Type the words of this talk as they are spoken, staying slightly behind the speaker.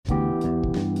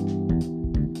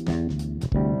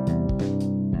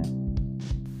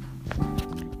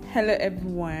Hello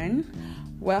everyone,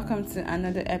 welcome to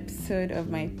another episode of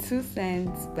my 2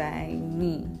 cents by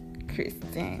me,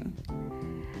 Christine.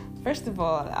 First of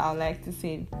all, I would like to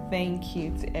say thank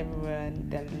you to everyone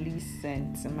that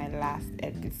listened to my last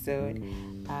episode,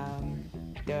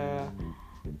 the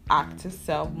Act to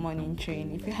Self Morning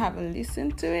Train. If you haven't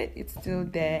listened to it, it's still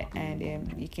there and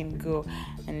you can go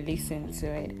and listen to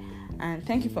it. And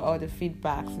thank you for all the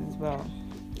feedbacks as well.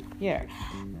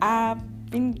 I've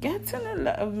been getting a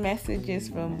lot of messages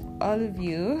from all of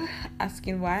you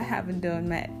asking why I haven't done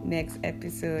my next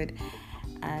episode,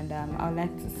 and I'd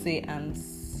like to say I'm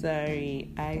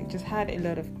sorry. I just had a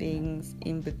lot of things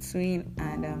in between,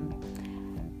 and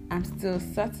I'm still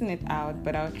sorting it out,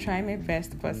 but I'll try my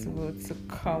best possible to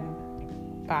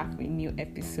come back with new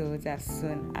episodes as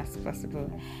soon as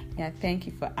possible. Thank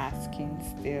you for asking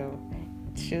still.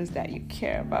 It shows that you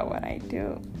care about what I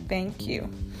do. Thank you.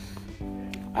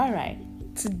 All right.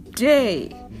 Today,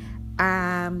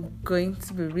 I'm going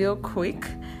to be real quick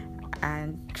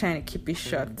and trying to keep it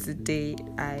short today.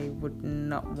 I would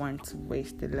not want to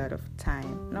waste a lot of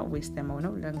time. Not waste time. I would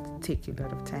not want to take a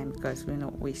lot of time because we're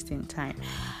not wasting time.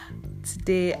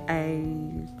 Today, I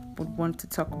would want to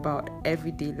talk about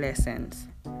everyday lessons.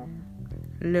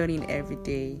 Learning every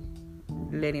day.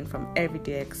 Learning from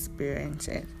everyday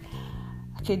experiences.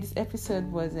 Okay, this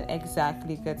episode wasn't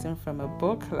exactly gotten from a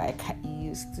book like I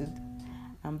used to.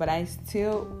 But I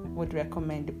still would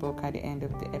recommend the book at the end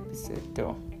of the episode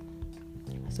though.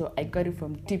 So I got it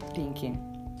from deep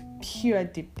thinking, pure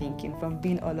deep thinking, from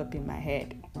being all up in my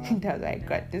head. That's where I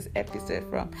got this episode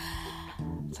from.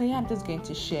 So I'm just going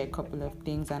to share a couple of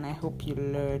things and I hope you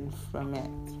learn from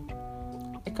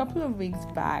it. A couple of weeks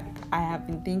back, I have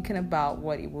been thinking about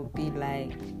what it would be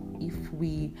like if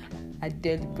we are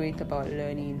deliberate about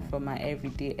learning from our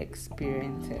everyday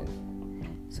experiences.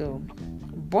 So,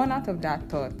 born out of that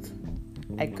thought,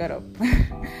 I got up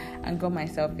and got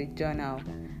myself a journal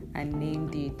and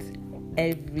named it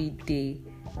Everyday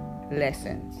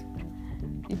Lessons.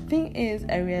 The thing is,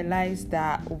 I realized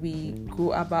that we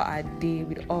go about our day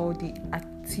with all the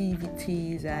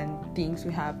activities and things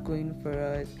we have going for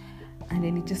us, and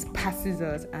then it just passes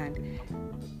us and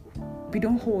we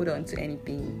don't hold on to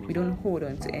anything. We don't hold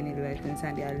on to any lessons,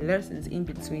 and there are lessons in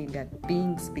between, that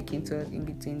things speaking to us in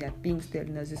between, that things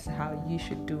telling us this is how you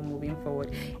should do moving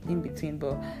forward in between.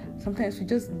 But sometimes we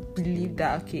just believe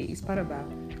that, okay, it's part of our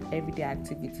everyday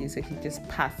activity, so it just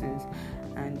passes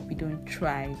and we don't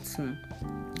try to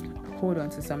hold on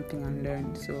to something and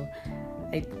learn. So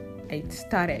I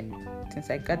started, since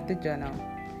I got the journal,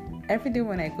 every day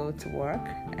when I go to work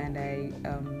and I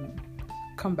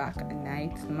come back at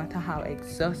night, no matter how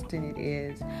exhausting it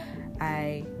is,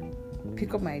 I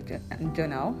pick up my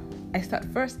journal. I start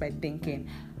first by thinking,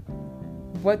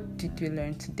 what did you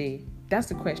learn today? That's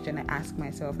the question I ask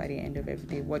myself at the end of every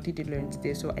day. What did you learn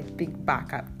today? So I think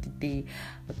back at the day.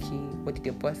 Okay, what did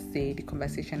your boss say? The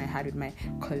conversation I had with my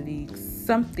colleagues,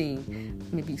 something,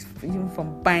 maybe even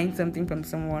from buying something from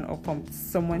someone or from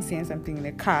someone saying something in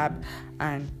a cab,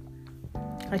 and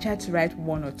I try to write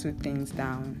 1 or 2 things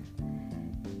down.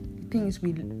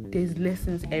 There's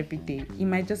lessons every day. It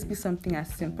might just be something as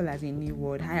simple as a new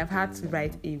word. I have had to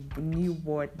write a new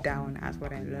word down as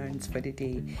what I learned for the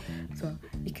day. So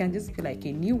it can just be like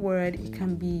a new word. It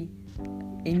can be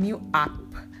a new app,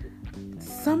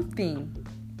 something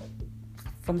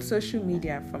from social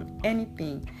media, from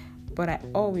anything. But I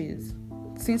always,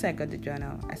 since I got the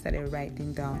journal, I started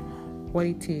writing down what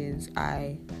it is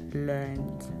I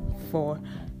learned for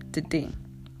the day.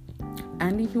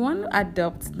 And if you want to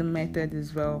adopt the method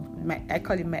as well, I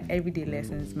call it my everyday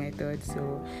lessons method.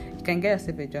 So you can get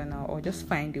yourself a journal or just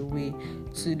find a way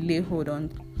to lay hold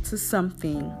on to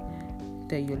something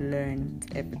that you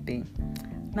learned every day.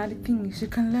 Now the thing is, you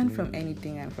can learn from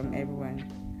anything and from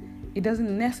everyone. It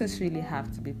doesn't necessarily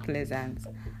have to be pleasant.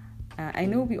 I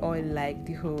know we all like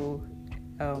the whole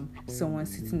someone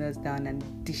sitting us down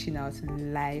and dishing out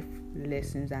life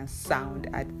lessons and sound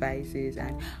advices,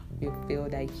 and we feel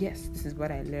that yes, this is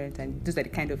what I learned, and these are the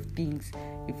kind of things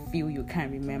you feel you can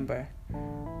remember.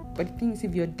 But the thing is,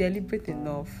 if you're deliberate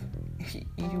enough,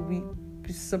 you will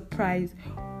be surprised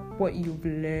what you've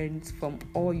learned from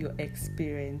all your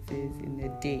experiences in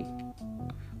a day.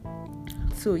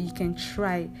 So you can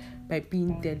try by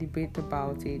being deliberate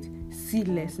about it. See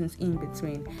lessons in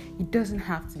between. It doesn't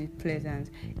have to be pleasant.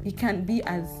 It can be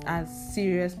as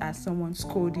serious as someone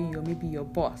scolding you, or maybe your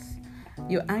boss.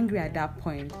 You're angry at that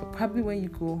point, but probably when you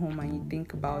go home and you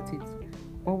think about it,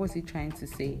 what was he trying to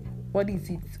say? What is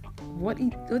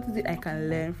it I can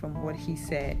learn from what he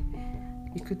said?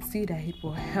 You could see that it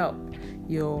will help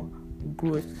your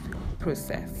growth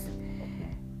process.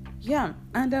 Yeah,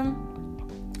 and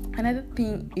another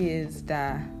thing is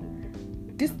that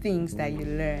these things that you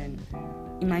learn,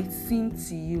 it might seem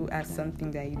to you as something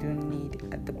that you don't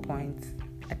need at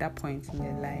that point in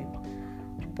your life.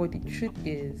 But the truth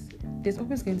is, there's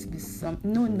always going to be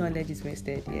no knowledge is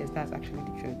wasted. Yes, that's actually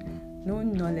the truth. No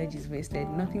knowledge is wasted.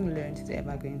 Nothing learned is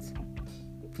ever going to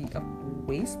be a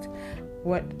waste.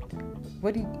 What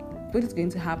is going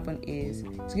to happen is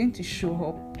it's going to show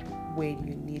up when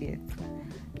you need it.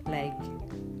 Like,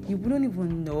 you wouldn't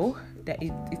even know that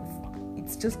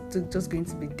it's just going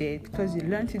to be there because you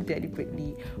learned it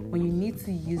deliberately. When you need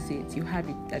to use it, you have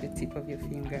it at the tip of your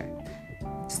finger.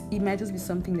 It might just be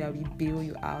something that will bail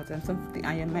you out, and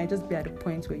you might just be at a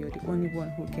point where you're the only one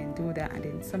who can do that, and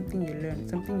then something you learned,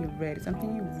 something you read,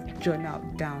 something you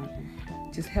journaled down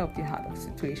just help you out of a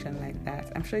situation like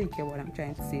that. I'm sure you get what I'm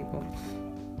trying to say, but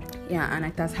yeah, and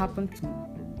it has happened to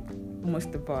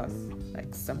most of us,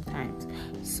 like sometimes.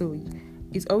 So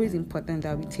it's always important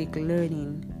that we take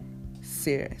learning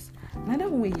serious. Another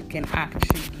way you can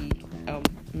actually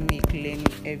make learning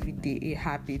every day a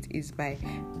habit is by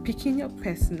picking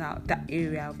that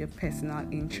area of your personal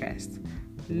interest.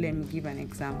 Let me give an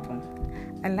example.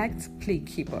 I like to play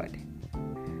keyboard.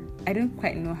 I don't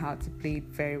quite know how to play it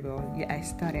very well, yet I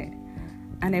started.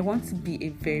 And I want to be a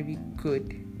very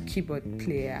good keyboard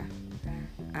player.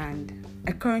 And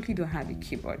I currently don't have a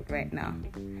keyboard right now.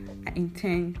 I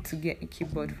intend to get a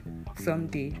keyboard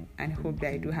someday and hope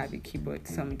that I do have a keyboard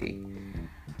someday.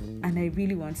 And I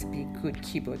really want to be a good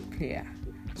keyboard player.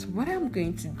 So what I'm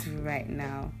going to do right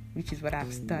now, which is what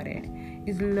I've started,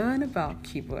 is learn about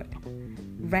keyboard.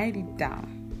 Write it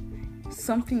down.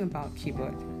 Something about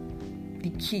keyboard.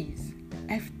 The keys,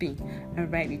 everything,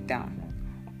 and write it down.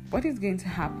 What is going to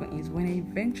happen is when I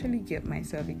eventually get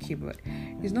myself a keyboard,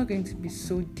 it's not going to be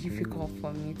so difficult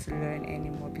for me to learn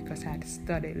anymore because I had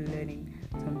started learning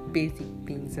some basic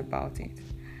things about it.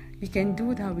 You can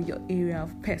do that with your area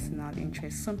of personal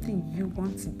interest, something you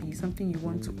want to be, something you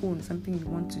want to own, something you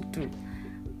want to do.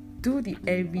 Do the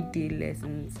everyday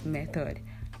lessons method.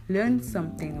 Learn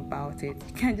something about it.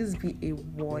 It can't just be a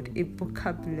word, a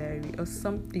vocabulary, or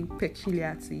something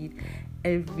peculiar to it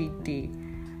every day.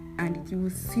 And you will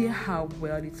see how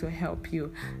well it will help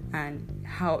you and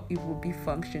how it will be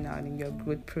functional in your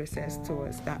growth process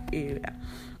towards that area.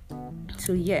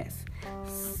 So yes,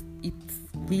 it's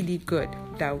really good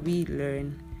that we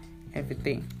learn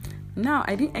everything. Now,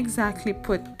 I didn't exactly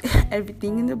put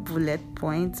everything in the bullet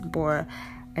points, but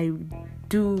I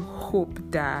do hope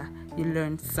that you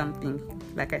learned something.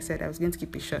 Like I said, I was going to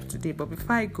keep it short today, but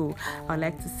before I go, I'd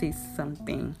like to say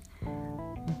something.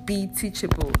 Be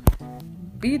teachable.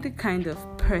 Be the kind of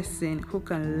person who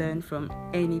can learn from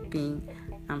anything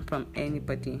and from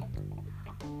anybody.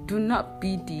 Do not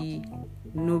be the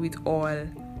know-it-all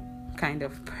kind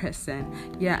of person.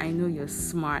 Yeah, I know you're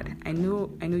smart. I know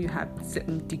you have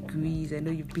certain degrees. I know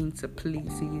you've been to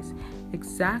places.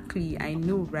 Exactly, I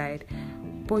know, right?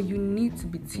 But you need to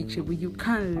be teachable. You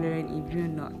can't learn if you're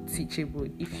not teachable.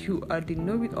 If you are the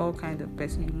know-it-all kind of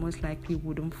person, you most likely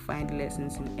wouldn't find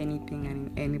lessons in anything and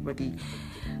in anybody.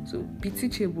 So be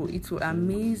teachable. It will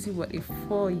amaze you what a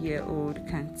 4-year-old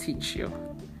can teach you.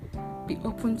 Be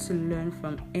open to learn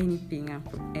from anything and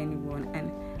from anyone,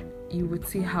 and you would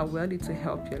see how well it will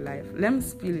help your life. Let me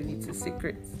spill a little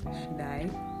secret. Should I?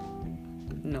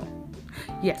 No.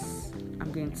 Yes,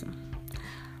 I'm going to.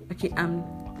 Okay, I'm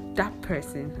that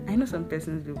person. I know some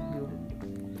persons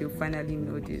will finally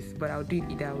know this, but I'll do it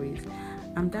either ways.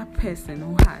 I'm that person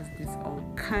who has this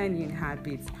uncanny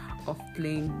habit of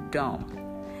playing dumb.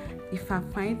 If I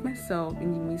find myself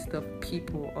in the midst of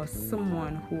people or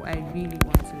someone who I really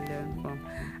want to learn from,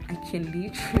 I can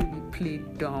literally play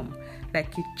dumb,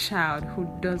 like a child who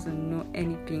doesn't know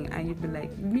anything, and you'll be like,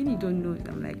 you really don't know it?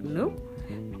 I'm like, no,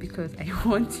 because I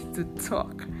want you to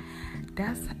talk.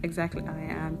 That's exactly how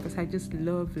I am, because I just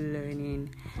love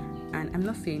learning. And I'm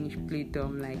not saying you should play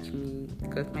dumb like me,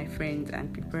 because my friends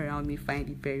and people around me find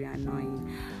it very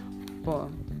annoying. But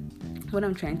what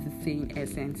I'm trying to say in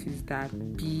essence is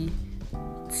that be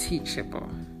teachable.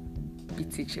 Be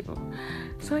teachable.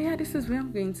 So yeah, this is where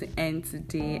I'm going to end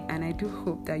today, and I do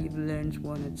hope that you've learned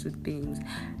one or two things,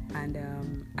 and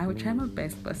I will try my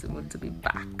best possible to be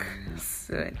back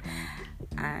soon.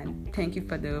 And thank you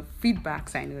for the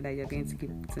feedbacks I know that you're going to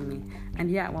give to me. And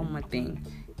yeah, one more thing.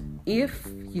 If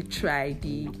you try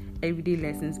the everyday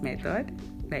lessons method,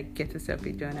 like get yourself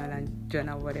a journal and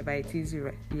journal whatever it is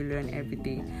you learn every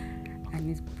day, and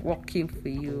it's working for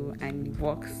you and it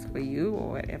works for you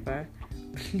or whatever,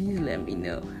 please let me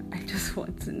know. I just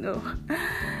want to know.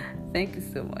 Thank you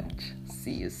so much.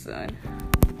 See you soon.